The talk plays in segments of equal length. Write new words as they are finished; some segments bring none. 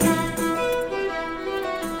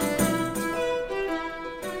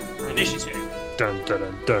initiative. Dun dun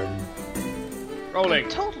dun dun. Rolling.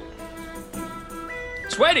 Total.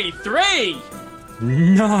 23!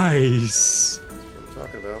 Nice. That's what I'm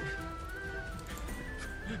talking about.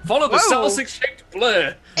 Follow the Whoa. Celsius-shaped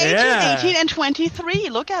blur. 18, Yeah. 18, and 23.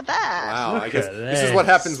 Look at that. Wow, Look I guess at this is what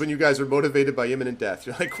this. happens when you guys are motivated by imminent death.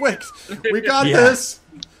 You're like, quick, we got Yeah. this.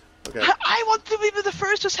 Okay. I want to be the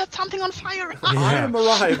first to set something on fire. I am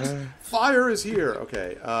arrived. Fire is here.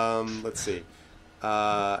 Okay, let's see.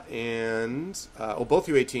 Both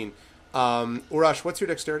you 18. Urash, what's your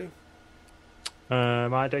dexterity?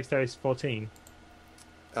 My dexterity is 14.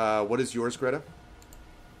 What is yours, Greta?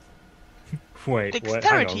 Wait,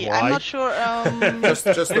 Dexterity. hang on, I'm why? not sure.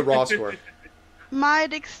 Just the raw score. My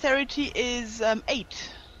dexterity is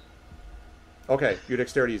 8. Okay, your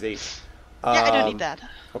dexterity is 8. Yeah, I don't need that.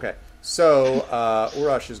 Okay, so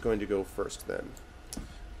Urash is going to go first then.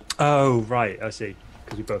 Oh, right, I see.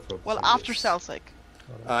 Because we both rolled. Well, the same. after Celsic.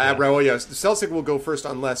 Well, yes, Celsic will go first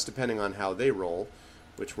unless, depending on how they roll,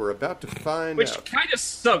 which we're about to find Which out. kind of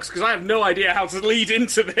sucks, because I have no idea how to lead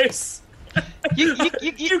into this. You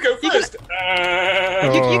You go first.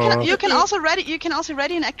 You can also ready. You can also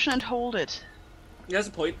ready an action and hold it. There's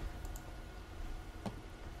a point.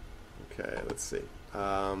 Okay, let's see.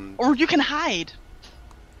 Or you can hide.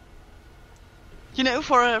 You know,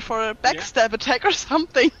 for a backstab attack or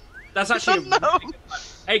something. That's I actually. don't know.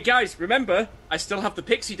 Hey guys, remember, I still have the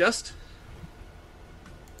pixie dust.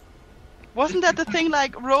 Wasn't that the thing?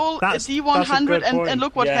 Like roll a That's a D100 good point. and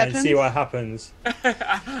look what yeah, happens. and see what happens.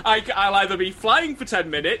 I'll either be flying for 10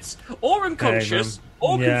 minutes, or unconscious,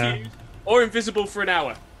 or Yeah. confused, or invisible for an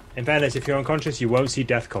hour. In fairness, if you're unconscious, you won't see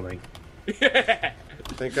death coming.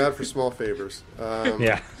 Thank God for small favors.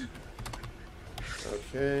 Yeah.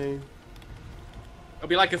 Okay. I'll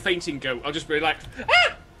be like a fainting goat. I'll just be like,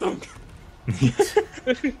 ah! Thump.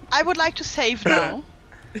 I would like to save now.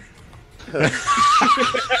 Yeah,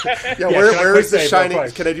 can I where quick is the save real shining?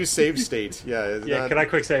 quick? Can I do save state? Yeah, it's Yeah, not, can I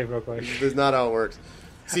quick save real quick? That's not how it works.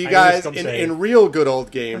 See, I guys, always come in save. real good old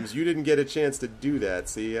games, you didn't get a chance to do that.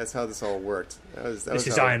 See, that's how this all worked. That This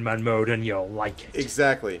is how- Iron Man mode, and you'll like it.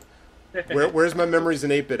 Exactly. Where's my memories in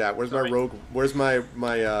 8-bit at? Where's my Sorry. rogue? Where's my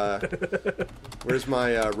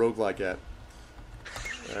roguelike at?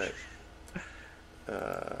 All right.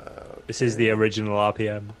 This is the original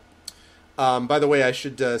RPM. By the way, I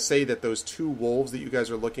should say that those two wolves that you guys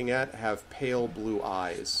are looking at have pale blue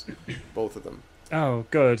eyes, both of them. Oh,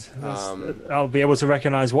 good. I'll be able to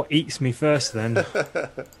recognize what eats me first then.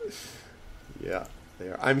 Yeah, they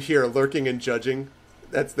are. I'm here lurking and judging.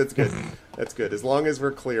 That's good. That's good. As long as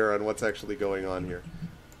we're clear on what's actually going on here.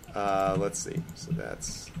 Let's see. So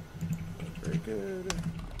that's very good.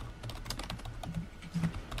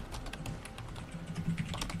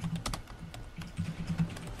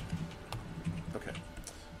 Okay.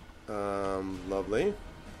 Lovely.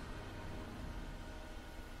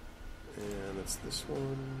 And that's this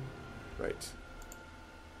one. Right.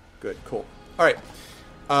 Good. Cool. All right.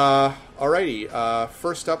 Alrighty.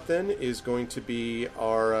 First up then is going to be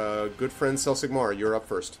our good friend Cel Sigmar. You're up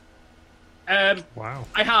first. Wow.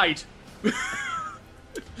 I hide.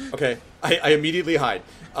 Okay. I immediately hide.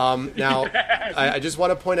 Now, I just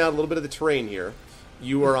want to point out a little bit of the terrain here.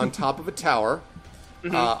 You are on top of a tower,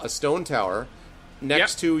 a stone tower,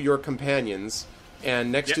 next to your companions,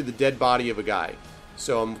 and next to the dead body of a guy.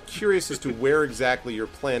 So I'm curious as to where exactly you're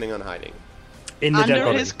planning on hiding. In the dead Under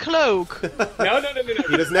body. his cloak. No.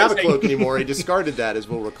 He doesn't have a cloak anymore. He discarded that, as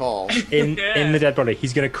we'll recall. In the dead body.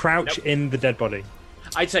 He's going to crouch in the dead body.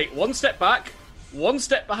 I take one step back, one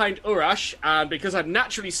step behind Urash, and because I'm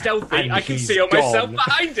naturally stealthy, And I can he's see myself gone.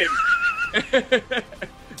 behind him.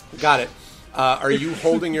 Got it. Are you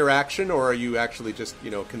holding your action, or are you actually just,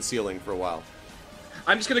 concealing for a while?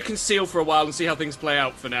 I'm just going to conceal for a while and see how things play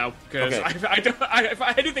out for now, because Okay. if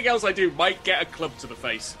anything else I do might get a club to the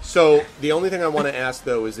face. So, the only thing I want to ask,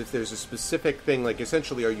 though, is if there's a specific thing, like,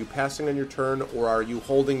 essentially, are you passing on your turn, or are you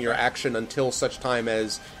holding your action until such time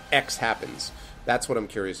as X happens? That's what I'm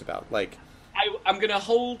curious about. Like, I'm going to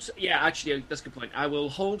hold... Yeah, actually, that's a good point. I will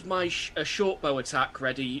hold my short bow attack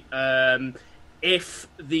ready if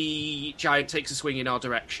the giant takes a swing in our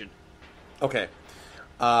direction. okay.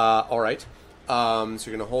 All right. So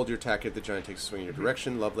you're going to hold your attack if the giant takes a swing in your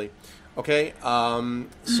direction. Lovely. Okay.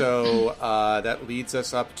 So that leads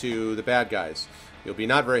us up to the bad guys. You'll be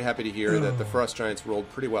not very happy to hear that the Frost Giants rolled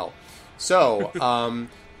pretty well. So,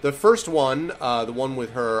 the first one, the one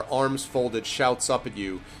with her arms folded, shouts up at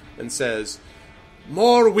you and says,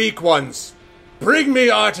 "More weak ones! Bring me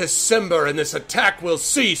Artis Cimber, and this attack will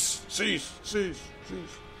cease! Cease, cease,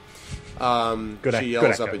 cease." Good She yells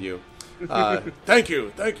echo. up at you. Thank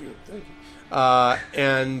you.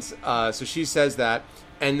 So she says that,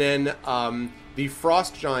 and then the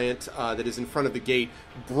frost giant that is in front of the gate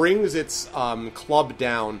brings its club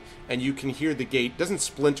down, and you can hear the gate doesn't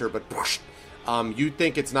splinter, but you'd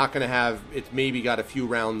think it's not going to have. It's maybe got a few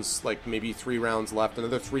rounds, like maybe 3 rounds left,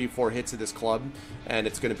 another 3-4 hits of this club, and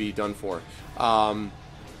it's going to be done for.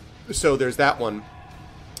 So there's that one,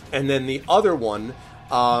 and then the other one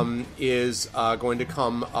is going to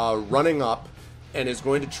come running up and is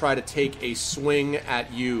going to try to take a swing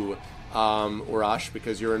at you, Urash,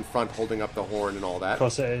 because you're in front holding up the horn and all that. Of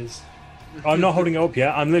course it is. I'm not holding it up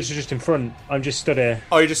yet. I'm literally just in front. I'm just stood here.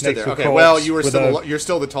 Oh, you just stood there. Okay. Well, you're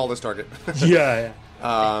still the tallest target. Yeah.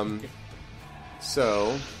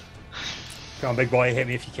 So, come on, big boy, hit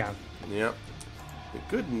me if you can. Yep. The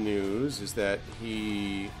good news is that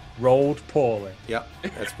he rolled poorly. Yep.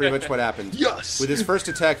 That's pretty much what happened. Yes. With his first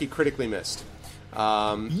attack, he critically missed.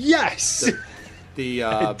 Yes.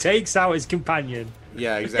 It takes out his companion.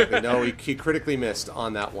 Yeah, exactly. No, he critically missed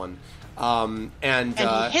on that one. And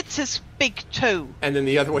he hits his big toe. And then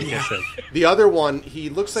the other one, the other one, he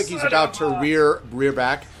looks like he's about to rear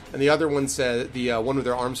back, and the other one says, the one with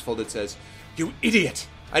their arms folded says, "You idiot!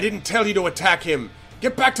 I didn't tell you to attack him.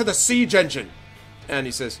 Get back to the siege engine." And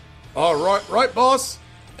he says, "All right, boss,"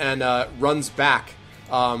 and runs back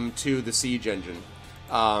to the siege engine.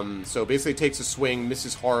 So basically takes a swing,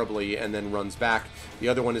 misses horribly, and then runs back. The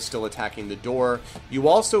other one is still attacking the door. You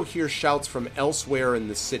also hear shouts from elsewhere in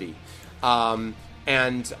the city. And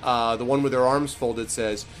the one with their arms folded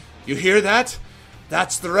says, "You hear that?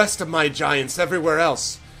 That's the rest of my giants everywhere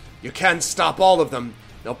else. You can't stop all of them.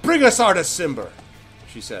 Now bring us Arda Cimber,"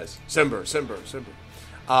 she says. Cimber.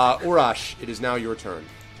 Urash, it is now your turn.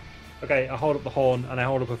 Okay, I hold up the horn and I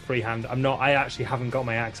hold up a free hand. I actually haven't got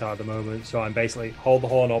my axe out at the moment, so I'm basically hold the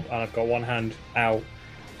horn up and I've got one hand out,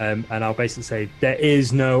 and I'll basically say, "There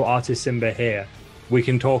is no Arda Cimber here. We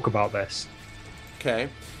can talk about this." Okay.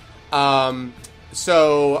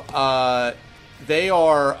 They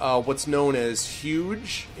are what's known as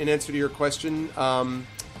huge, in answer to your question, Mr.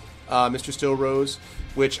 Stillrose,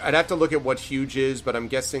 which I'd have to look at what huge is, but I'm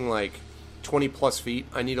guessing like 20 plus feet.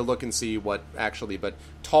 I need to look and see what actually, but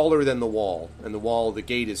taller than the wall, and the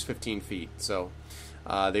gate is 15 feet, so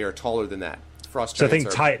they are taller than that. Frost giants.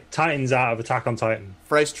 So I think Titan's out of Attack on Titan.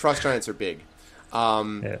 Frost giants are big.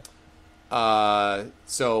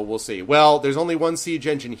 So we'll see. Well, there's only one siege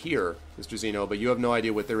engine here, Mr. Zeno, but you have no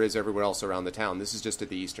idea what there is everywhere else around the town. This is just at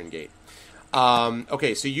the eastern gate.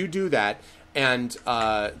 Okay, so you do that, and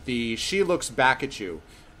she looks back at you,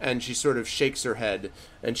 and she sort of shakes her head,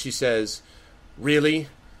 and she says, "Really?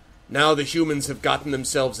 Now the humans have gotten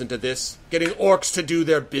themselves into this? Getting orcs to do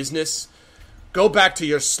their business? Go back to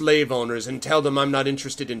your slave owners and tell them I'm not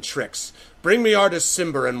interested in tricks. Bring me Arda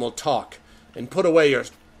Cimber and we'll talk. And put away your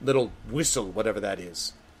little whistle, whatever that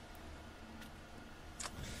is."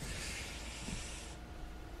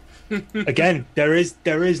 Again, there is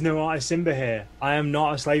no Arda Cimber here. I am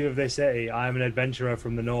not a slave of this city. I am an adventurer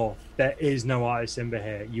from the north. There is no Arda Cimber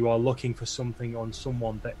here. You are looking for something on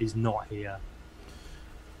someone that is not here.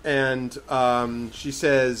 And she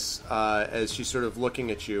says, as she's sort of looking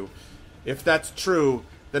at you, "If that's true,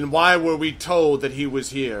 then why were we told that he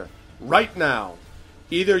was here? Right now.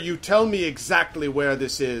 Either you tell me exactly where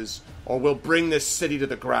this is, or we'll bring this city to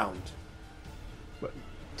the ground."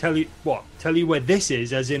 Tell you what? Tell you where this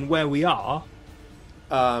is, as in where we are?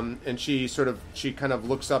 And she kind of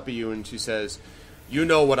looks up at you and she says, "You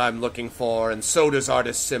know what I'm looking for, and so does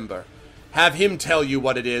Arda Cimber. Have him tell you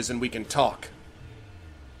what it is, and we can talk."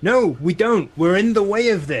 No, we don't. We're in the way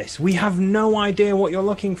of this. We have no idea what you're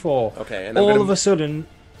looking for. Okay, and of a sudden...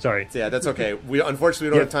 Sorry. Yeah, that's okay. Unfortunately,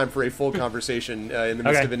 we don't have time for a full conversation in the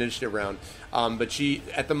midst of an initiative round. But she,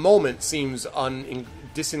 at the moment, seems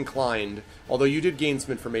disinclined, although you did gain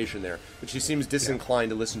some information there, but she seems disinclined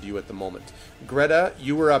to listen to you at the moment. Greta,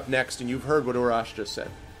 you were up next, and you've heard what Urash just said.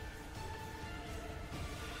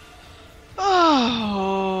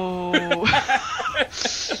 Oh.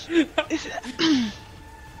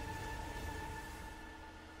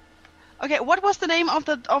 Okay, what was the name of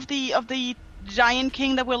the Giant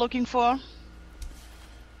King that we're looking for?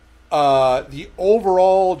 The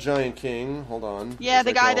overall Giant King. Hold on. Yeah,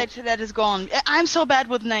 the guy that is gone. I'm so bad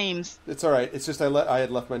with names. It's all right. It's just I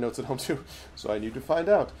had left my notes at home too, so I need to find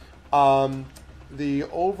out. The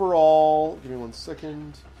overall. Give me 1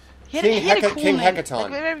 second. King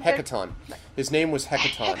Hecaton. Hecaton. His name was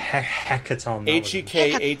Hecaton. Hecaton.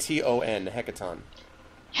 Hecaton. Hecaton.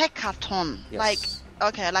 Hecaton. Yes.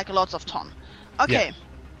 Like lots of ton. Okay.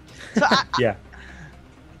 Yeah.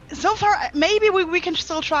 So far, maybe we can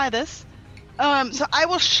still try this. So I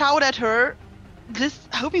will shout at her,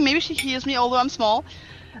 hoping maybe she hears me, although I'm small.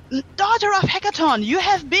 Daughter of Hecaton, you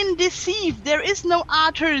have been deceived. There is no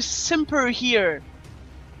Arthur Simper here.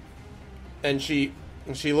 And she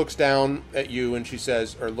looks down at you and she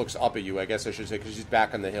says, or looks up at you, I guess I should say, because she's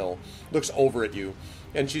back on the hill. Looks over at you,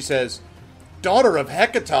 and she says, "Daughter of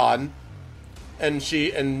Hecaton." And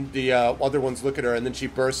the other ones look at her, and then she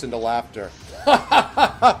bursts into laughter.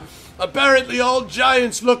 "Apparently all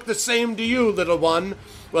giants look the same to you, little one.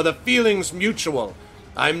 Well, the feeling's mutual.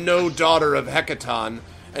 I'm no daughter of Hecaton,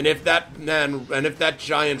 and if that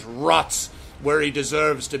giant rots where he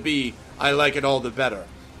deserves to be, I like it all the better.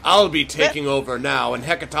 I'll be taking over now, and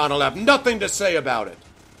Hecaton will have nothing to say about it."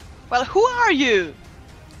 Well, who are you?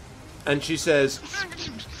 And she says,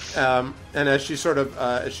 and as she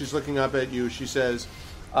as she's looking up at you, she says,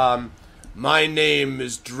 "My name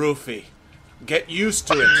is Droofy. Get used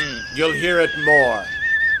to it. You'll hear it more."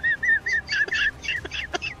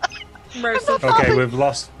 Okay, we've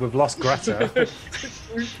lost Greta.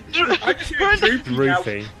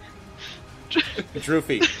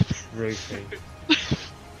 Droofy.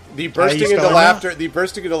 The bursting into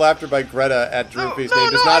laughter by Greta at Droofy's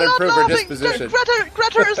name does not improve her disposition.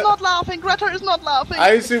 Greta is not laughing. Greta is not laughing. I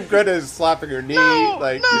assume Greta is slapping her knee,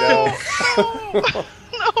 No.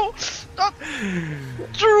 Stop.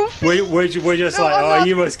 Droofy. We're just No, like, I'm oh, not.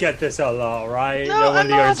 you must get this a lot, right? No, No I'm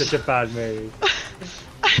wonder you're in not. such a bad mood.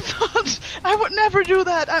 I'm not. I would never do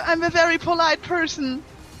that. I'm a very polite person.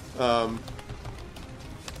 I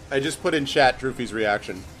just put in chat Droofy's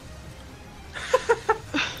reaction.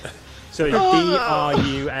 So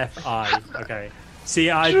D-R-U-F-I. Okay.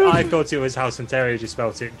 See, I thought it was how Santeria just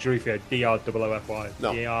spelled it. Droofy, D-R-O-O-F-Y.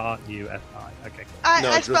 No. D-R-U-F-I. Okay, cool.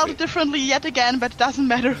 I spelled Droofy. it differently yet again, but it doesn't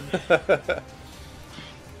matter.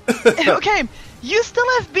 Okay, you still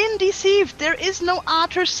have been deceived. There is no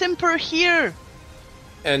Arthur Simper here.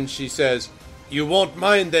 And she says, "You won't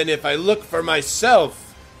mind then if I look for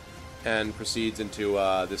myself," and proceeds into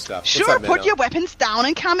this stuff. What's Sure, up, put Mano? your weapons down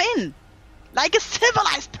and come in. Like a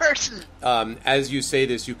civilized person. As you say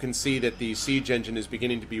this, you can see that the siege engine is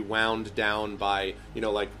beginning to be wound down by,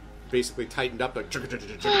 basically tightened up, like with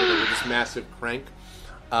this massive crank.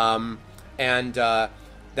 And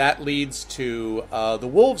that leads to the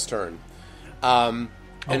wolves' turn. And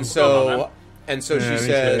so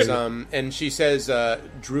she says,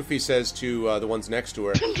 Droofy says to the ones next to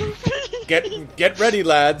her, Get ready,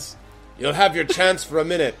 lads. You'll have your chance for a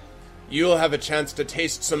minute. You'll have a chance to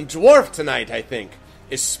taste some dwarf tonight, I think.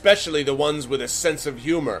 Especially the ones with a sense of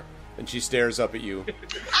humor." And she stares up at you.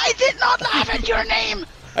 I did not laugh at your name.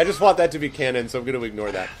 I just want that to be canon, so I'm going to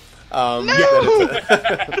ignore that.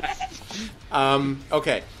 No.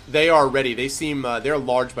 Okay, they are ready. They seem they're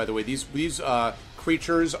large, by the way. These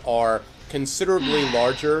creatures are considerably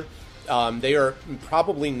larger. They are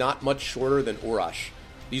probably not much shorter than Urash.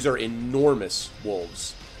 These are enormous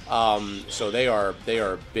wolves. So they are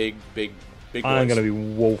big boys. I'm going to be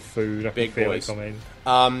wolf food. I Big can feel boys. it coming.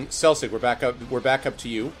 Celsig, we're back up to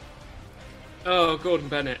you. Oh, Gordon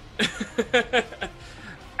Bennett.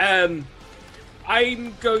 I'm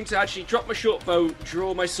going to actually drop my short bow,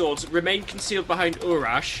 draw my swords, remain concealed behind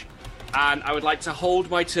Urash, and I would like to hold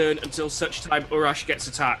my turn until such time Urash gets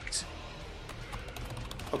attacked.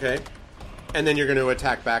 Okay. And then you're going to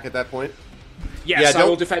attack back at that point? Yes, Yeah, I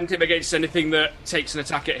will defend him against anything that takes an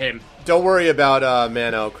attack at him. Don't worry about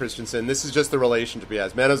Mano Christensen. This is just the relationship he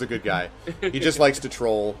has. Mano's a good guy. He just likes to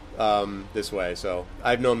troll this way. So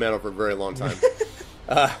I've known Mano for a very long time.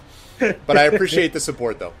 But I appreciate the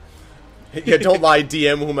support, though. Yeah, don't lie,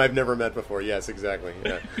 DM whom I've never met before. Yes, exactly.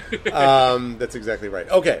 Yeah. That's exactly right.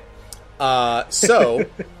 Okay. So...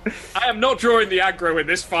 I am not drawing the aggro in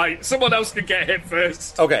this fight. Someone else can get hit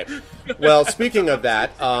first. Okay. Well, speaking of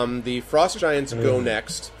that, the Frost Giants go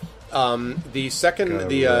next. The second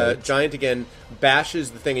giant again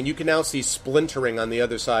bashes the thing, and you can now see splintering on the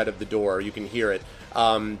other side of the door. You can hear it.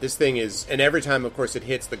 This thing is... And every time, of course, it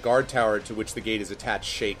hits, the guard tower to which the gate is attached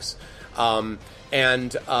shakes. And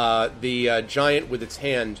the giant with its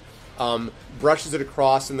hand brushes it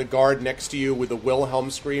across, and the guard next to you with a Wilhelm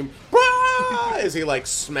scream... as he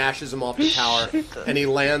smashes him off the tower, and he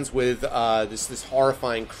lands with this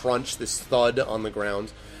horrifying crunch, this thud on the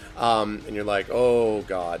ground, and you're like, oh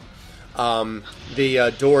god.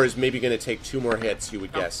 The door is maybe going to take 2 more hits, you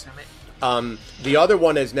would guess. The other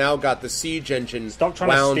one has now got the siege engine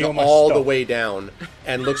wound all the way down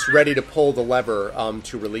and looks ready to pull the lever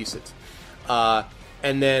to release it.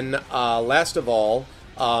 And then last of all,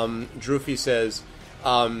 Droofy says,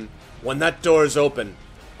 when that door is open,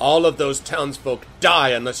 all of those townsfolk die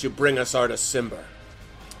unless you bring us Arda Simber.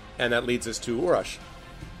 And that leads us to Urash.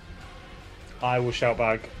 I will shout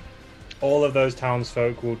back, all of those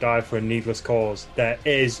townsfolk will die for a needless cause. There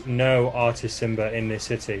is no Artis Simba in this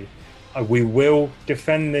city. We will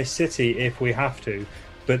defend this city if we have to,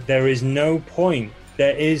 but there is no point.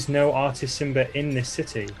 There is no Artis Simba in this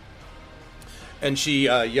city. And she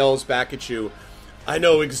yells back at you, I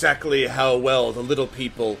know exactly how well the little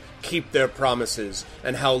people keep their promises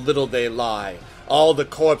and how little they lie. All the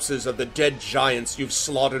corpses of the dead giants you've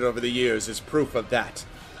slaughtered over the years is proof of that.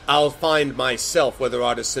 I'll find myself whether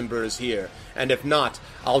Artis Simba is here, and if not,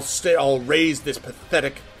 I'll raze this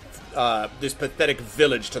pathetic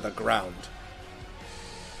village to the ground.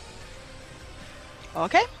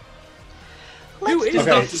 Okay. Who is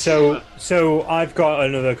Okay, that? so I've got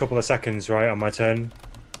another couple of seconds, right, on my turn.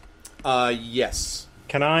 Yes.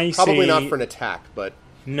 Can I Probably see... not for an attack, but...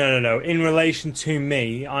 No. In relation to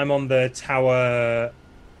me, I'm on the tower...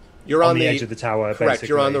 You're on the edge of the tower, correct, basically.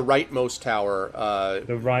 you're on the rightmost tower.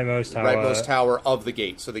 The rightmost tower. Rightmost tower of the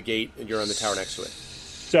gate. So the gate, you're on the tower next to it.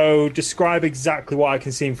 So describe exactly what I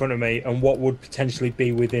can see in front of me and what would potentially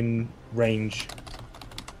be within range.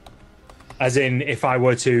 As in, if I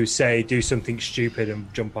were to, say, do something stupid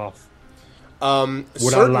and jump off. Would I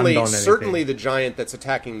land on anything? Certainly the giant that's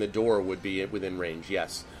attacking the door would be within range,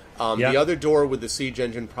 yes. Yeah. The other door with the siege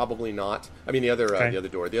engine, probably not. I mean, the other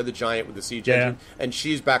giant with the siege engine, and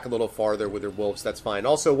she's back a little farther with her wolves. That's fine.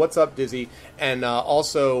 Also, what's up, Dizzy? And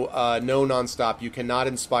also, no nonstop. You cannot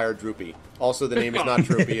inspire Droopy. Also, the name is not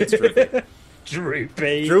Droopy; it's Droopy.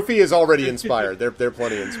 Droopy. Droopy is already inspired. They're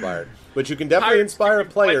plenty inspired, but you can definitely inspire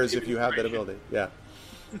players if you have that ability. Yeah.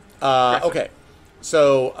 Okay.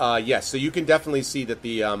 So yes, so you can definitely see that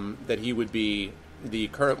the that he would be. The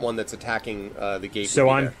current one that's attacking the gate. So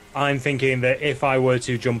I'm thinking that if I were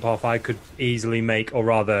to jump off, I could easily make, or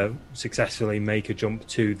rather successfully make, a jump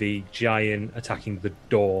to the giant attacking the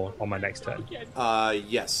door on my next turn.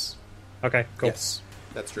 Yes. Okay, cool. Yes,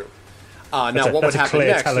 that's true. Now, what would happen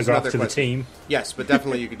clear next? telegraph Is another to the question. team. Yes, but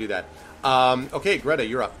definitely you could do that. Okay, Greta,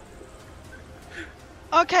 you're up.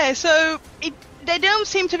 Okay, so they don't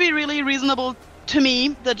seem to be really reasonable to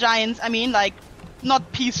me, the giants. I mean, like,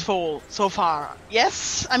 not peaceful so far.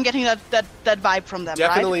 Yes? I'm getting that vibe from them,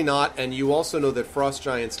 Definitely right? not, and you also know that frost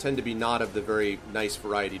giants tend to be not of the very nice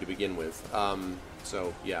variety to begin with.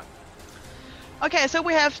 So, yeah. Okay, so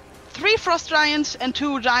we have 3 frost giants and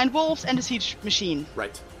 2 giant wolves and a siege machine.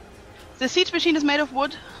 Right. The siege machine is made of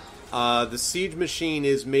wood? The siege machine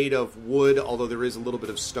is made of wood, although there is a little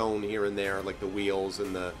bit of stone here and there, like the wheels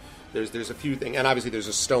and the... There's a few things, and obviously there's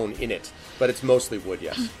a stone in it, but it's mostly wood,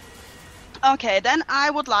 yes. Okay, then I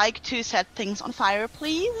would like to set things on fire,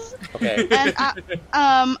 please. Okay. And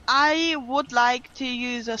I would like to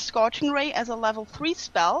use a Scorching Ray as a level 3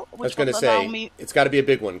 spell, I was which going will to allow say me... it's got to be a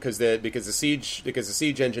big one because the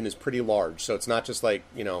siege engine is pretty large, so it's not just like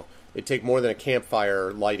it'd take more than a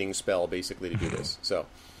campfire lighting spell basically to do this. So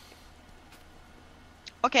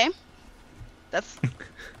Okay, that's...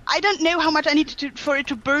 I don't know how much I need for it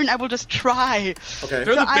to burn. I will just try. okay,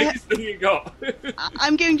 Throw So the biggest thing you got.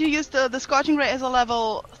 I'm going to use the Scorching Ray as a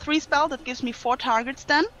level 3 spell. That gives me 4 targets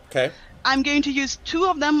then. okay, I'm going to use 2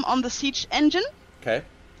 of them on the siege engine. okay,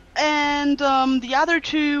 And the other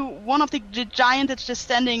 2, one of the giant that's just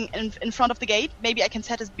standing in front of the gate. Maybe I can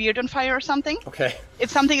set his beard on fire or something. okay. If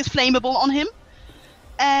something is flammable on him.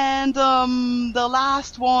 And the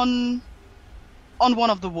last one on one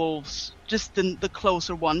of the wolves. Just the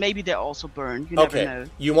closer one. Maybe they also burn. You never know.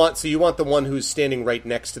 You want the one who's standing right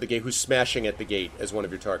next to the gate, who's smashing at the gate as one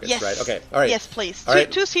of your targets, Yes. right? Okay, all right. Yes, please. All right.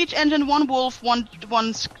 2 siege engine, 1 wolf, one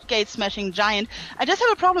gate smashing giant. I just have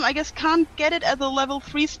a problem. I guess can't get it as a level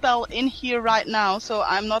 3 spell in here right now. So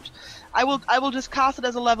I'm not. I will just cast it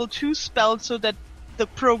as a level 2 spell so that the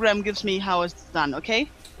program gives me how it's done. Okay.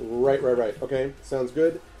 Right. Okay, sounds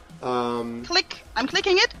good. Click. I'm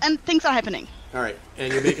clicking it, and things are happening. All right,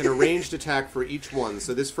 and you're making a ranged attack for each one.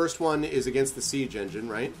 So this first one is against the siege engine,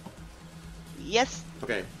 right? Yes.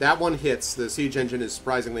 Okay, that one hits. The siege engine is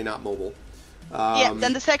surprisingly not mobile. Yeah.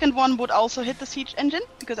 Then the second one would also hit the siege engine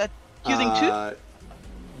because I'm using 2.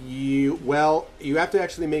 You have to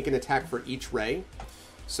actually make an attack for each ray.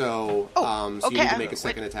 So, so you okay, need to make a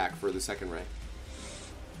second attack for the second ray.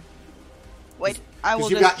 Wait, I will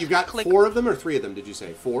Because just you've got click. 4 of them or 3 of them? Did you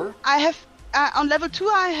say 4? I have on level 2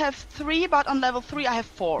 I have 3, but on level 3 I have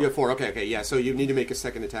 4. You have 4. Okay, yeah. So you need to make a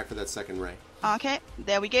second attack for that second ray. Okay,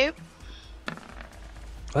 there we go.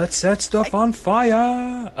 Let's set stuff on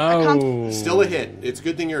fire. Oh, Still a hit. It's a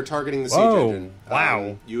good thing you're targeting the siege Whoa, engine.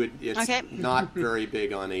 wow. It's Okay. not very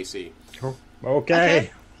big on AC.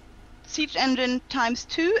 okay. siege engine times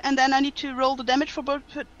 2, and then I need to roll the damage for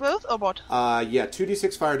both or what? Yeah,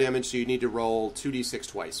 2d6 fire damage, so you need to roll 2d6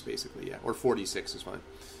 twice, basically, yeah. Or 4d6 is fine.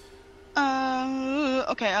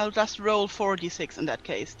 Okay, I'll just roll 4d6 in that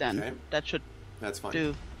case then. Okay. That should That's fine.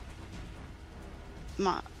 do.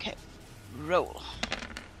 Okay, roll.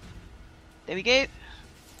 There we go.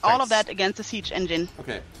 All Thanks. of that against the siege engine.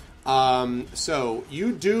 Okay. So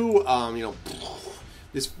you do,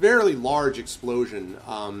 this fairly large explosion,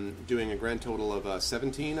 doing a grand total of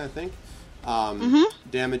 17, I think,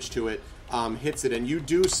 damage to it, hits it, and you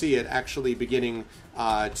do see it actually beginning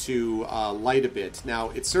to light a bit. Now,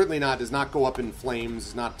 it certainly does not go up in flames,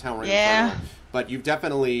 it's not towering inferno, but you've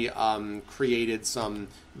definitely created some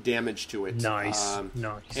damage to it. Nice.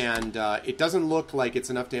 And it doesn't look like it's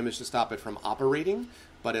enough damage to stop it from operating,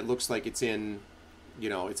 but it looks like it's in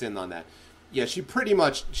on that. Yeah, she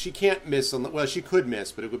can't miss. Well, she could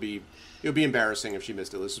miss, but it would be embarrassing if she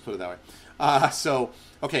missed it. Let's just put it that way. So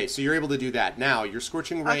you're able to do that. Now, you're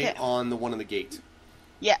Scorching Ray on the one on the gate.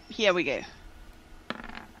 Yeah, here we go. I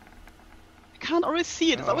can't always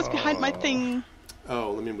see it. It's always behind my thing.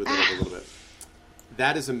 Oh, let me move that up a little bit.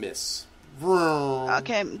 That is a miss.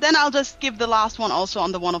 Okay, then I'll just give the last one also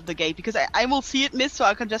on the one of the gate, because I will see it miss, so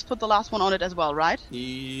I can just put the last one on it as well, right?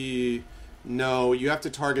 No, you have to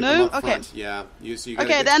target them up okay. front. Yeah. You gotta Okay,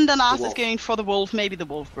 get then the last is wolf. going for the wolf. Maybe the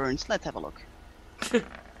wolf burns. Let's have a look.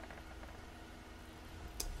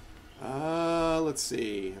 Let's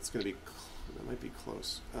see. That might be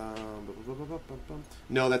close.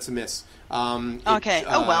 No, that's a miss. Okay.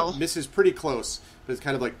 Oh well. Misses pretty close, but it's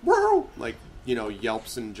kind of like whoa, like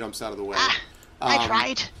yelps and jumps out of the way. I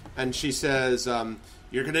tried. And she says,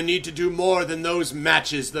 "You're gonna need to do more than those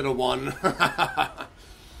matches, little one."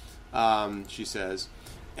 She says,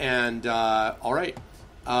 and all right.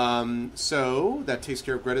 So that takes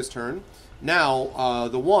care of Greta's turn. Now,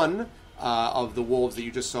 the one of the wolves that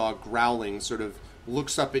you just saw growling sort of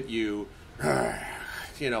looks up at you,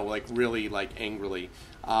 like really angrily.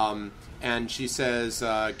 And she says,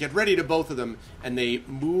 get ready to both of them. And they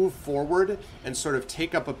move forward and sort of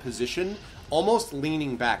take up a position, almost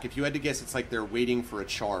leaning back. If you had to guess, it's like they're waiting for a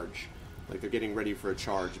charge. Like they're getting ready for a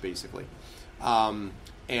charge, basically.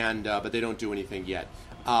 But they don't do anything yet.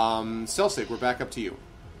 Selsig, we're back up to you.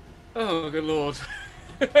 Oh, good lord.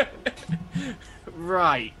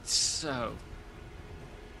 Right, so...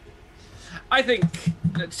 I think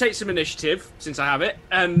to take some initiative, since I have it,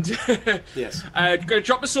 and Yes. going to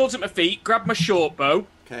drop the swords at my feet, grab my short bow,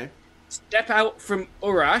 Okay. step out from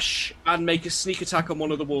Urash, and make a sneak attack on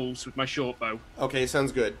one of the wolves with my short bow. Okay,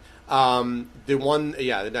 sounds good. The one,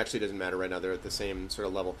 it actually doesn't matter right now. They're at the same sort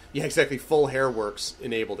of level. Yeah, exactly. Full hair works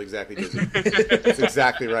enabled. Exactly, Dizzy. That's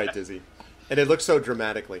exactly right, Dizzy. And it looks so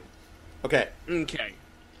dramatically. Okay. Okay,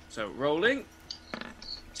 so rolling.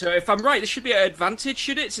 So if I'm right, this should be an advantage,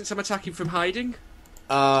 should it, since I'm attacking from hiding?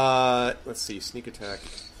 Let's see, sneak attack.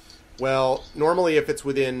 Well, normally if it's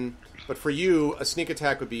within, but for you, a sneak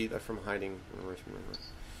attack would be from hiding.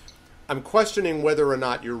 I'm questioning whether or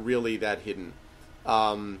not you're really that hidden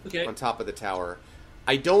on top of the tower.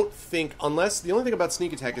 I don't think, unless, the only thing about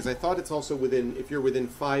sneak attack is I thought it's also within, if you're within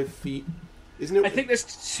 5 feet, isn't it? I think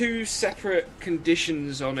there's 2 separate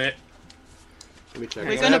conditions on it. Let me check.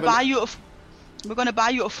 We're going to buy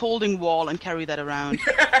you a folding wall and carry that around.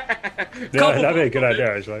 Yeah, that'd be a good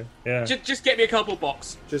idea, actually. Yeah. Just get me a couple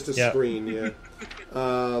box. Just a screen, yeah.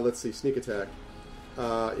 Let's see, sneak attack.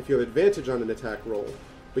 If you have advantage on an attack roll,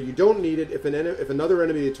 but you don't need it if another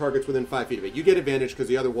enemy targets within 5 feet of it. You get advantage because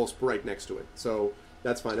the other wolf's right next to it. So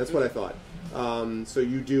that's fine. That's what I thought. So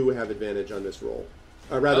you do have advantage on this roll.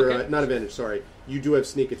 Not advantage, sorry. You do have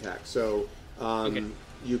sneak attack. So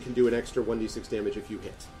you can do an extra 1d6 damage if you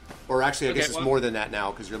hit. Or actually, I guess it's more than that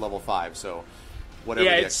now because you're level 5, so whatever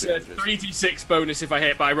the it's extra a damage is. 3d6 bonus if I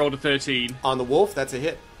hit, but I rolled a 13. On the wolf, that's a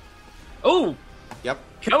hit. Oh! Yep.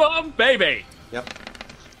 Come on, baby! Yep.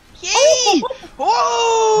 Yay!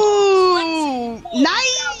 Oh!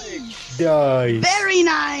 Nice! Nice. Very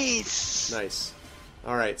nice! Nice.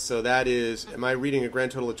 All right, so that is... Am I reading a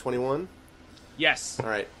grand total of 21? Yes. All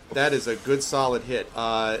right, that is a good solid hit.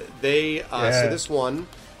 So this one...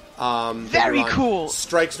 Very cool.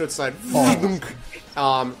 Strikes to its side,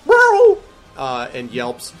 and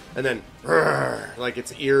yelps, and then like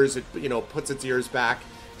its ears, it puts its ears back,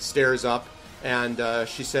 stares up, and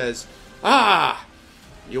she says, "Ah,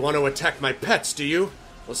 you want to attack my pets, do you?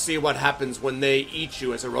 We'll see what happens when they eat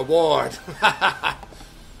you as a reward."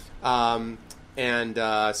 And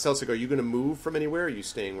Selsig, are you going to move from anywhere, or are you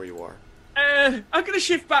staying where you are? I'm going to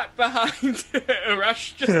shift back behind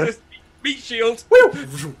Urash just to meat shield.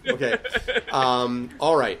 Okay.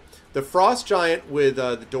 All right. the frost giant with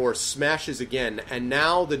the door smashes again, and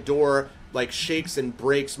now the door like shakes and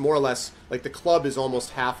breaks more or less. Like the club is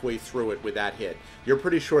almost halfway through it with that hit. You're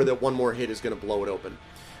pretty sure that one more hit is going to blow it open.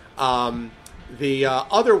 The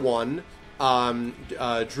other one,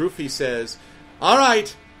 Droofy says, "All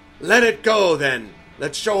right, let it go then.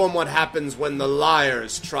 Let's show them what happens when the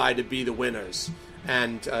liars try to be the winners."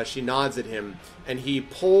 And she nods at him, and he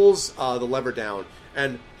pulls the lever down.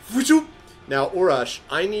 And now, Urash,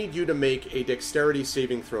 I need you to make a dexterity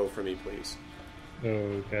saving throw for me, please.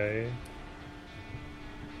 Okay.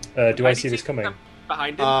 Do I see this coming?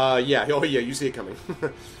 Behind him? Yeah. Oh, yeah. You see it coming.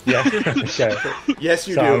 Yeah. Okay. Yes,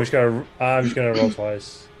 you So do. I'm just gonna roll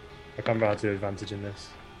twice. I can't remember how to do advantage in this.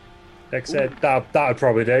 Dex said that would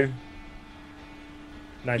probably do.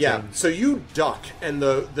 19. Yeah, so you duck, and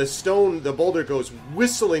the boulder goes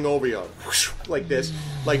whistling over you, whoosh, like this,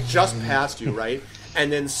 like just past you, right?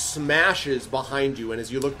 And then smashes behind you, and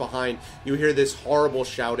as you look behind, you hear this horrible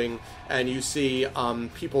shouting, and you see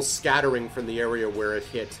people scattering from the area where it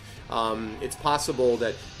hit. It's possible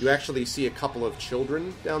that you actually see a couple of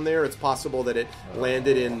children down there. It's possible that it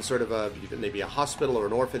landed in sort of maybe a hospital or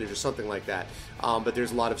an orphanage or something like that. But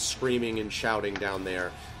there's a lot of screaming and shouting down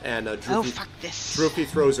there. And Oh, fuck this. Droopy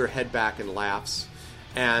throws her head back and laughs.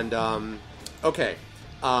 And, okay.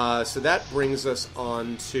 So that brings us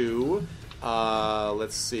on to,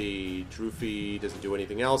 let's see, Droofy doesn't do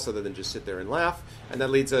anything else other than just sit there and laugh. And that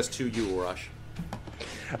leads us to you, Urash.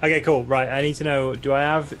 Okay, cool. Right, I need to know, do I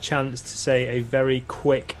have a chance to say a very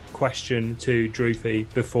quick question to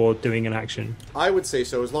Droofy before doing an action? I would say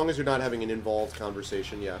so, as long as you're not having an involved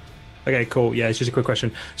conversation, yeah. Okay, cool. Yeah, it's just a quick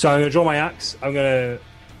question. So I'm going to draw my axe. I'm going to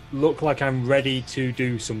look like I'm ready to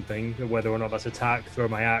do something, whether or not that's attack, throw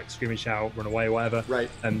my axe, scream and shout, run away, whatever. Right.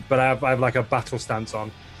 But I have like a battle stance on,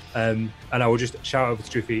 and I will just shout over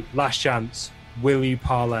to Droofy, last chance, will you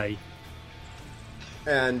parlay?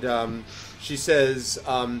 And she says,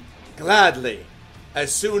 "Gladly.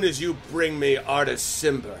 As soon as you bring me Artis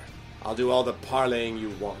Cimber, I'll do all the parlaying you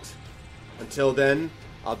want. Until then,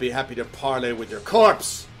 I'll be happy to parlay with your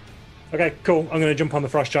corpse." Okay, cool. I'm going to jump on the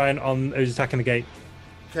frost giant who's attacking the gate.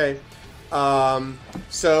 Okay. All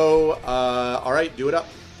right, do it up.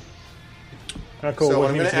 Cool. So what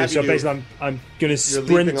I'm do you gonna need me to do? have So you basically, I'm going to sprint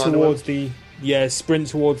leaping onto towards sprint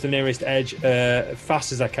towards the nearest edge,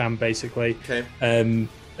 fast as I can, basically. Okay.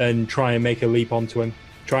 And try and make a leap onto him.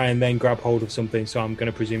 Try and then grab hold of something. So I'm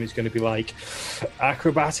going to presume it's going to be like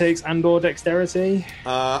acrobatics and/or dexterity.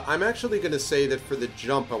 I'm actually going to say that for the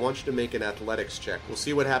jump, I want you to make an athletics check. We'll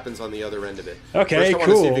see what happens on the other end of it. Okay, First, I want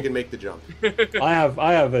to see if cool. you can make the jump. I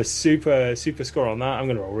have a super score on that. I'm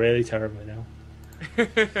going to roll really terribly now.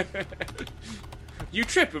 You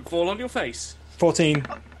trip and fall on your face. 14.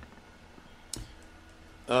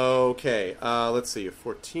 Okay, let's see.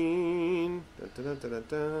 14. Dun, dun, dun, dun, dun,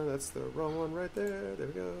 dun. That's the wrong one right there. There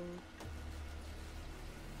we go.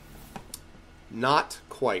 Not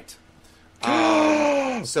quite.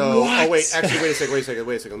 Oh wait, actually, wait a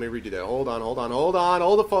second. Let me redo that. Hold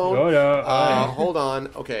the phone. Hold on.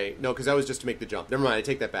 Okay, no, because that was just to make the jump. Never mind, I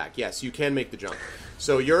take that back. Yes, you can make the jump.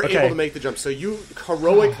 So you're able to make the jump. So you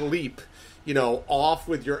heroic leap, off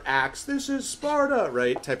with your axe. This is Sparta,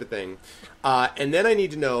 right? Type of thing. And then I need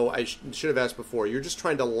to know, I should have asked before, you're just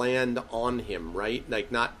trying to land on him, right?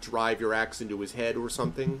 Like, not drive your axe into his head or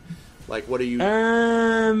something? Like, what are you...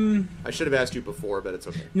 I should have asked you before, but it's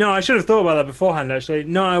okay. No, I should have thought about that beforehand, actually.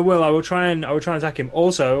 No, I will. I will try and attack him.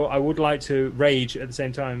 Also, I would like to rage at the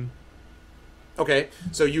same time. Okay,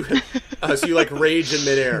 so you like, rage in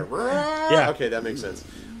midair. Yeah. Okay, that makes sense.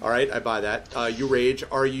 All right, I buy that. You rage.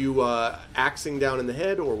 Are you axing down in the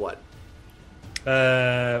head, or what?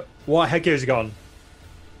 What headgear has he got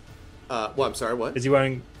on? I'm sorry, what? Is he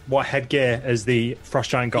wearing... What headgear has the frost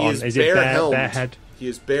giant got He on? is Is it barehead? He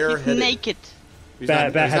is bareheaded. He's naked. He's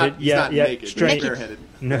Bareheaded, he's not naked. straight. He's bareheaded.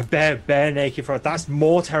 No, bare naked frost. That's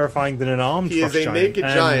more terrifying than an armed He frost is a giant. naked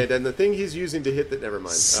giant, and the thing he's using to hit that... Never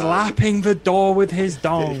mind. Slapping the door with his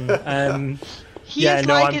dong. He Yeah, is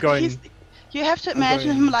no, like I'm going- he's, you have to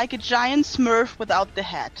imagine him like a giant Smurf without the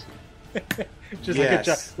head. Just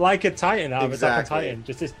Yes. like a titan out of Attack on Exactly. Titan.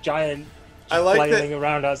 Just this giant I like flailing that.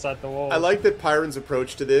 around outside the wall. I like that Pyron's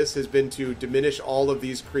approach to this has been to diminish all of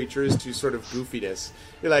these creatures to sort of goofiness.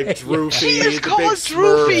 You're like Droofy, She is the called big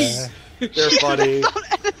Droofy. Smurfs. They're She funny. has done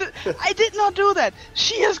anything. I did not do that.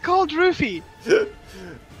 She is called Droofy.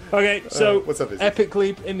 Okay, so what's up, Izzy? epic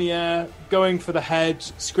leap in the air, going for the head,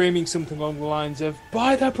 screaming something along the lines of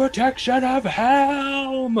 "By the protection of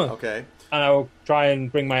Helm!" Okay. And I will try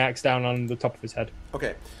and bring my axe down on the top of his head.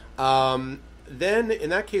 Okay. Then, in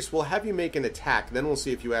that case, we'll have you make an attack. Then we'll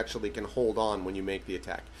see if you actually can hold on when you make the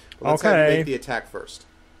attack. But let's have you make the attack first.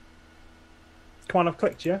 Come on, I've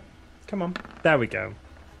clicked you. Come on. There we go.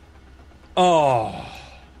 Oh.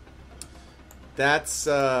 That's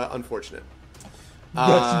unfortunate.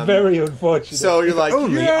 That's very unfortunate. So you're like,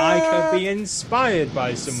 only yeah! I could be inspired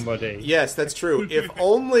by somebody. Yes, that's true. If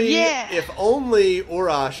only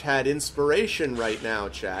Urash had inspiration right now,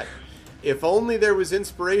 chat. If only there was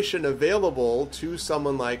inspiration available to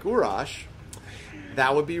someone like Urash,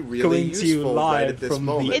 that would be really Coming useful to you live right at this from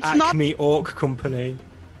moment. the It's not- Acme Orc Company.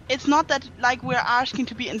 It's not that like we're asking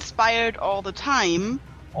to be inspired all the time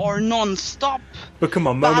or non-stop. But come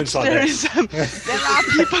on, But moments like there this. there are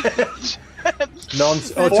people.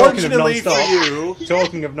 Talking of Fortunately for non-stop. you,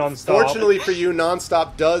 Talking of non-stop. Fortunately for you,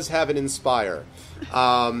 Nonstop does have an Inspire.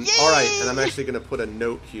 All right, and I'm actually going to put a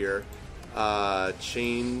note here.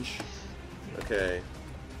 Change. Okay.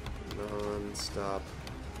 Nonstop.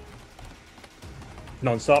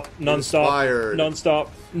 Non-stop. Inspired.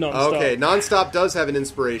 Non-stop. Okay, Nonstop does have an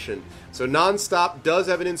inspiration. So Nonstop does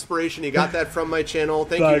have an inspiration. You got that from my channel.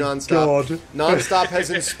 Thank you, Thank Nonstop. God. Nonstop has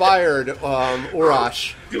inspired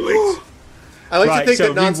Urash. Do it. I like Right, to think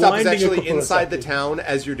so that Nonstop is rewinding a actually couple of inside the seconds. town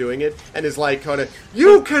as you're doing it, and is like kind of,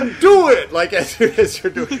 you can do it! Like as you're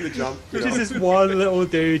doing the jump. You know? Just this one little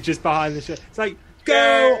dude just behind the shit. It's like,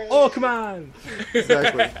 go, Orcman!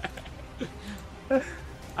 Exactly.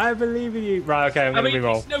 I believe in you. Right, okay, I'm I going to mean,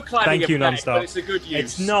 reroll. it's no climbing Thank you, effect, but Non-stop. it's a good use.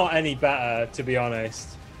 It's not any better, to be honest.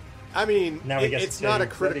 I mean, Now we get it's to not a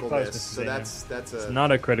two. critical Pretty close, miss, Mr. so Zeno. that's a... It's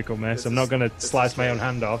not a critical miss. This I'm is- not going to this is slice my own fair.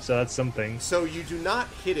 hand off, so that's something. So you do not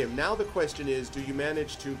hit him. Now the question is, do you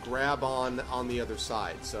manage to grab on the other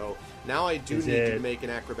side? So now I do Is need you to it- make an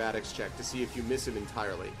acrobatics check to see if you miss him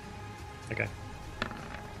entirely. Okay.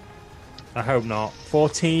 I hope not.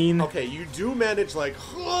 14. Okay, you do manage, like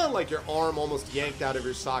your arm almost yanked out of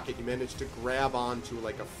your socket. You manage to grab onto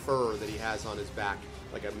like a fur that he has on his back,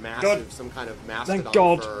 like a massive, some kind of mastodon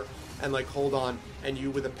God. fur, and like hold on. And you,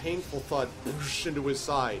 with a painful thud, push into his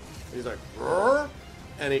side. And he's like, "Rrr,"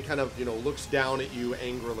 and he kind of looks down at you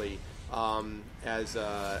angrily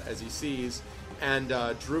as he sees. And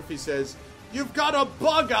Droopy says, "You've got a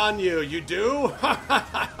bug on you. You do."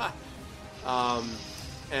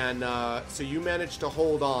 So you manage to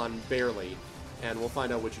hold on barely, and we'll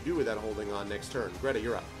find out what you do with that holding on next turn. Greta,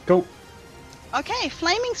 you're up. Go. Okay,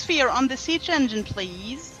 flaming sphere on the siege engine,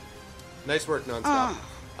 please. Nice work,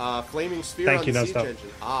 Nonstop. Flaming sphere Thank on you, the siege Nonstop. engine.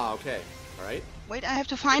 Ah, okay. All right. Wait, I have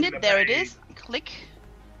to find it. There it is. Click.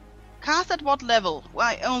 Cast at what level?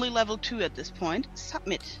 Why, only level 2 at this point.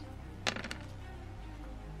 Submit.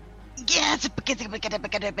 Yes!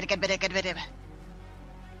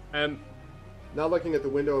 Now looking at the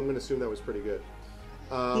window, I'm going to assume that was pretty good.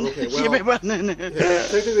 Okay, well,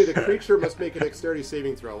 technically the creature must make a dexterity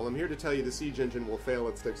saving throw. Well, I'm here to tell you the siege engine will fail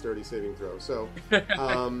its dexterity saving throw. So,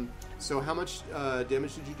 so how much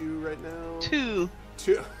damage did you do right now? 2.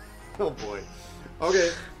 2. Oh boy.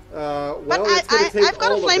 Okay. Well, But it's going to take I've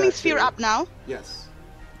got all a of flaming that sphere too. up now. Yes.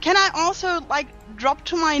 Can I also, like, drop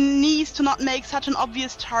to my knees to not make such an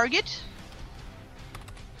obvious target?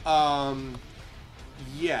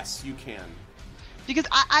 Yes, you can. Because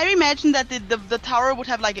I imagine that the tower would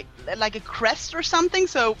have like a crest or something,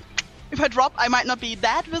 so if I drop, I might not be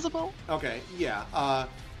that visible. Okay, yeah.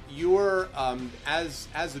 You're as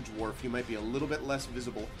a dwarf, you might be a little bit less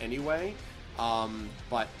visible anyway.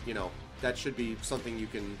 But that should be something you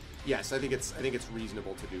can. Yes, I think it's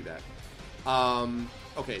reasonable to do that.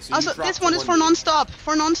 Okay, so you Also, drop this to one is for knee. non-stop.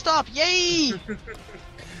 For non-stop, yay!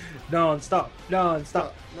 Non-stop.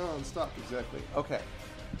 Non-stop. Non-stop, exactly. Okay.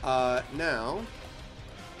 Now.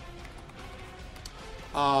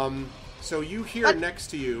 So you hear What? next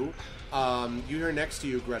to you,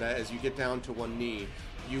 Greta, as you get down to one knee.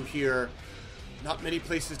 You hear, "Not many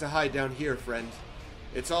places to hide down here, friend.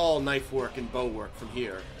 It's all knife work and bow work from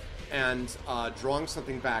here." And drawing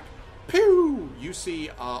something back, pew! You see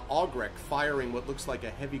Augrek firing what looks like a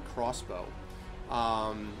heavy crossbow.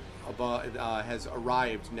 Has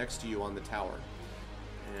arrived next to you on the tower.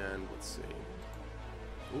 And let's see.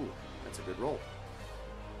 Ooh, that's a good roll.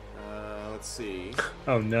 Let's see.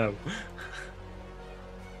 Oh, no.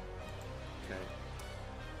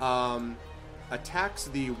 Okay. Attacks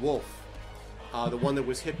the wolf, the one that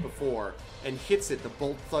was hit before, and hits it. The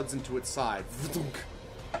bolt thuds into its side.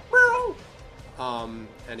 And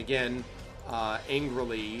again,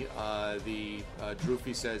 angrily, the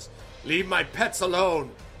Droopy says, "Leave my pets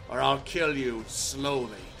alone, or I'll kill you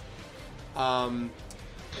slowly." And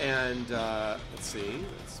let's see.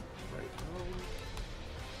 Let's write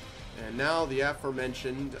down. And now the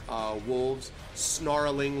aforementioned wolves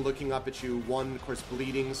snarling, looking up at you. One, of course,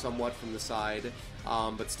 bleeding somewhat from the side,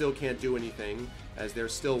 but still can't do anything as they're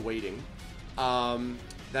still waiting.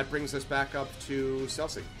 That brings us back up to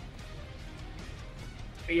Celsig.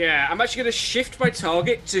 Yeah, I'm actually going to shift my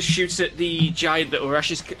target to shoot at the giant that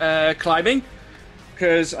Urash is climbing,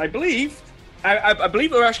 because I believe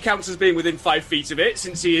Urash counts as being within 5 feet of it,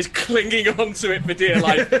 since he is clinging onto it for dear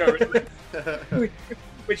life currently.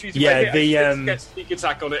 Which means get sneak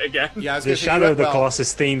attack on it again. Yeah, the Shadow of the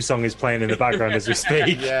Colossus theme song is playing in the background as we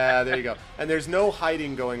speak. Yeah, there you go. And there's no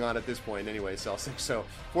hiding going on at this point anyway, Celsig. So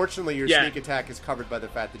fortunately your sneak attack is covered by the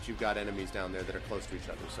fact that you've got enemies down there that are close to each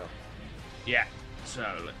other. So yeah. So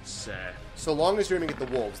let's. So long as you're aiming at the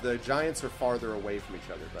wolves, the giants are farther away from each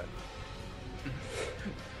other. But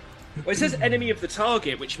well, it says enemy of the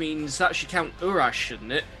target, which means that should count Urash,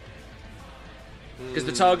 shouldn't it? Because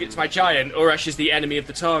the target's my giant, Urash is the enemy of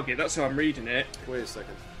the target. That's how I'm reading it. Wait a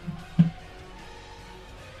second.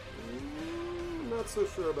 Not so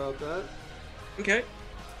sure about that. Okay.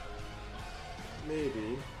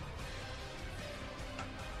 Maybe.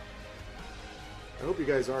 I hope you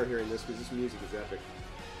guys are hearing this because this music is epic.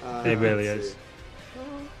 It really is.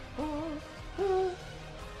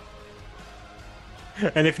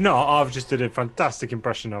 And if not, I've just did a fantastic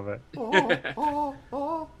impression of it. Oh,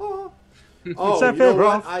 you know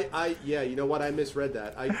what? You know what? I misread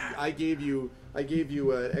that. I gave you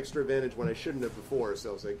an extra advantage when I shouldn't have before.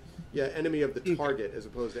 So I was like, yeah, enemy of the target as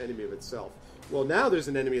opposed to enemy of itself. Well, now there's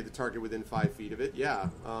an enemy of the target within 5 feet of it. Yeah.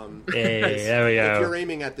 Hey, there we go. If you're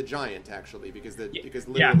aiming at the giant, actually, because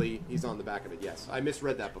literally he's on the back of it. Yes, I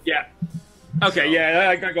misread that before. Yeah. Okay. So, yeah,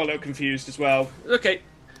 I got a little confused as well. Okay.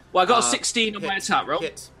 Well, I got a 16 on my attack roll.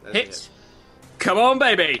 Hit. Come on,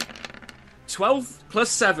 baby. 12 plus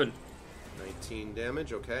 7. 19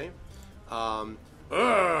 damage. Okay.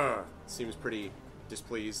 Seems pretty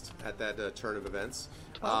displeased at that turn of events.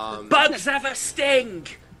 Bugs have a sting.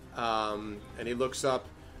 And he looks up.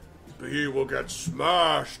 He will get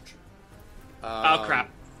smashed. Oh crap!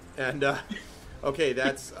 And okay,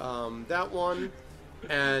 that's that one.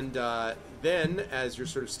 And then, as you're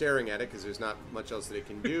sort of staring at it, because there's not much else that it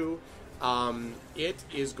can do, it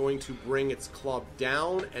is going to bring its club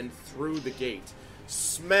down and through the gate,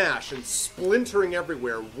 smash and splintering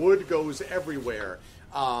everywhere. Wood goes everywhere.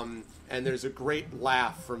 And there's a great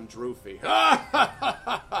laugh from Droofy.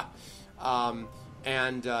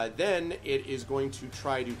 And then it is going to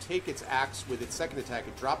try to take its axe with its second attack.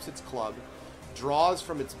 It drops its club, draws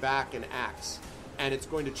from its back an axe, and it's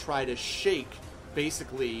going to try to shake,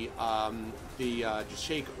 basically, just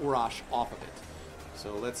shake Urash off of it.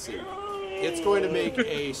 So let's see. It's going to make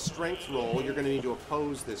a strength roll. You're going to need to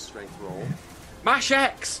oppose this strength roll. Mash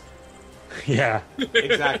X! Yeah.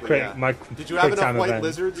 Exactly, yeah. Did you have enough white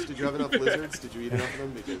lizards? Did you have enough lizards? Did you eat enough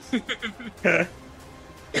of them? Because...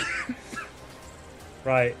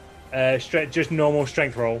 Right. Just normal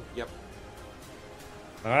strength roll. Yep.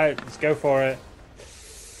 Alright, let's go for it.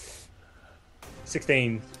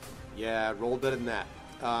 16. Yeah, rolled better than that.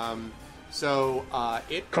 So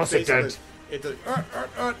it basically... It does,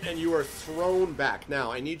 and you are thrown back.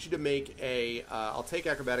 Now, I need you to make a... I'll take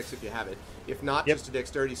acrobatics if you have it. If not, just a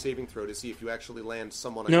dexterity saving throw to see if you actually land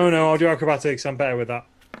someone on No, I'll do acrobatics. I'm better with that.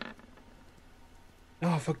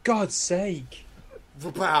 Oh, for God's sake.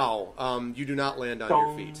 Wow. You do not land on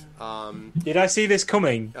your feet. Did I see this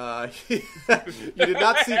coming? You did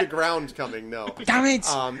not see the ground coming, no. Damn it!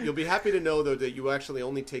 You'll be happy to know, though, that you actually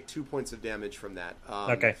only take 2 points of damage from that.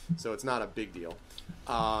 Okay. So it's not a big deal.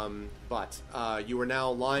 But you are now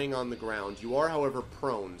lying on the ground. You are, however,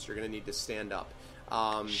 prone, so you're going to need to stand up.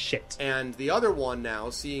 Shit. And the other one now,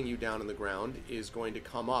 seeing you down on the ground, is going to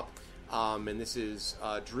come up. And this is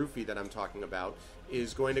Droofy that I'm talking about,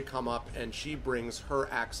 is going to come up, and she brings her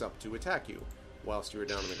axe up to attack you whilst you are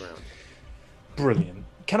down on the ground. Brilliant.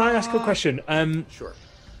 Can I ask a question? Sure.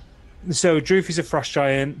 So Droofy's a frost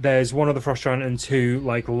giant. There's one other frost giant and two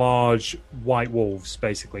large white wolves,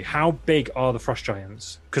 basically. How big are the frost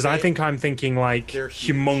giants? Because I think I'm thinking they're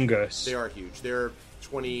humongous. They are huge. They're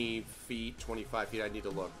 20 feet, 25 feet. I need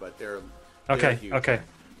to look, but they're huge. Okay.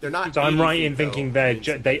 They're not. So I'm right in thinking they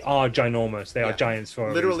are ginormous. They are giants for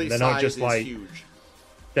a literally. Reason. They're not just huge.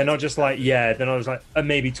 They're not just they're not just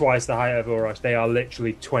maybe twice the height of Urash. They are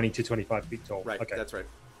literally 20 to 25 feet tall. Right. Okay. That's right.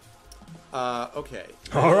 Okay.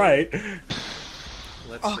 All right.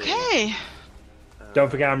 Let's see. Okay. Don't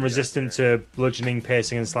forget, I'm resistant to bludgeoning,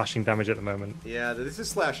 piercing, and slashing damage at the moment. Yeah, this is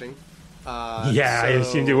slashing. I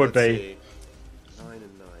assumed it would be. 9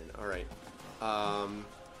 and 9. All right.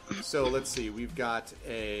 So let's see. We've got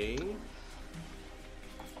a.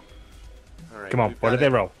 All right. Come on, we've what got did they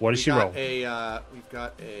roll? What did she roll? We've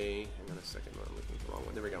got a. Hang on a second. I'm looking at the wrong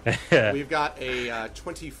one. There we go. We've got a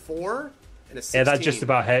 24 and a 16. Yeah, that just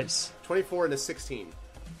about hits. 24 and a 16.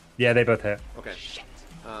 Yeah, they both hit. Okay.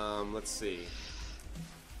 Let's see.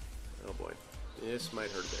 Oh boy, this might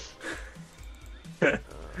hurt a bit.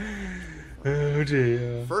 Oh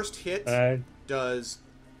dear. First hit does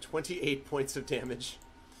 28 points of damage.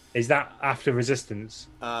 Is that after resistance?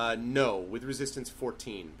 No, with resistance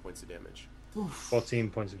 14 points of damage. 14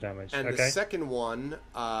 points of damage. And okay. the second one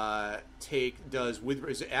does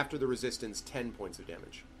after the resistance 10 points of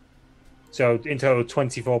damage. So in total,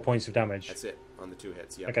 24 points of damage. That's it on the 2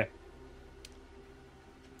 hits. Yeah. Okay.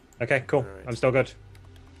 Okay, cool. right. I'm still good.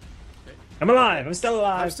 I'm alive. I'm still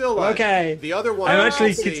alive. I'm still alive. Okay. The other one. I'm let's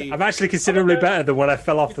actually considerably better than when I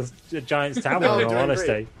fell off the giant's tower. No, in you're all doing honesty.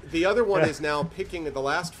 great. The other one is now picking the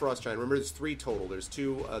last frost giant. Remember, there's 3 total. There's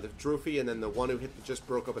 2, the Droopy, and then the one who just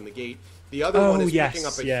broke open the gate. The other one is picking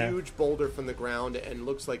up a huge boulder from the ground and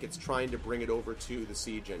looks like it's trying to bring it over to the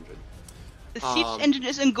siege engine. The siege engine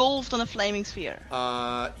is engulfed on a flaming sphere.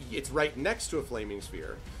 It's right next to a flaming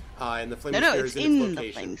sphere. And the flaming No, sphere it's is in its in the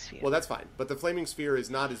location. flaming sphere. Well, that's fine. But the flaming sphere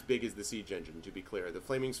is not as big as the siege engine, to be clear. The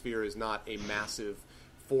flaming sphere is not a massive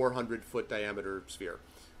 400-foot diameter sphere.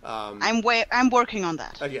 I'm working on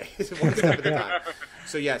that. Okay, one step at a time.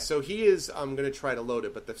 So yeah, so he is going to try to load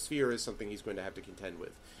it, but the sphere is something he's going to have to contend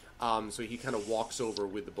with. So he kind of walks over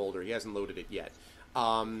with the boulder. He hasn't loaded it yet.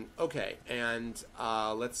 Okay, and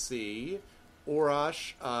let's see.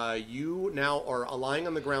 Orash, you now are lying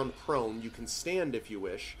on the ground prone. You can stand if you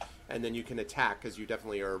wish, and then you can attack, because you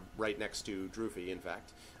definitely are right next to Droopy, in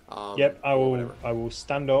fact. Yep, I or will. whatever. I will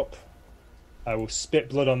stand up. I will spit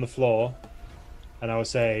blood on the floor, and I will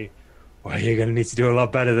say, "Well, you're going to need to do a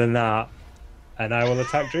lot better than that." And I will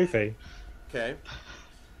attack Droopy. Okay.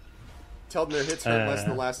 Tell them their hits hurt less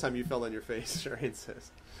than the last time you fell on your face, Sharian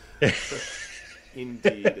says.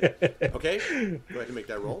 Indeed. Okay, go ahead and make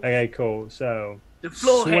that roll. Okay, cool. So The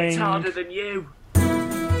floor swing. hits harder than you.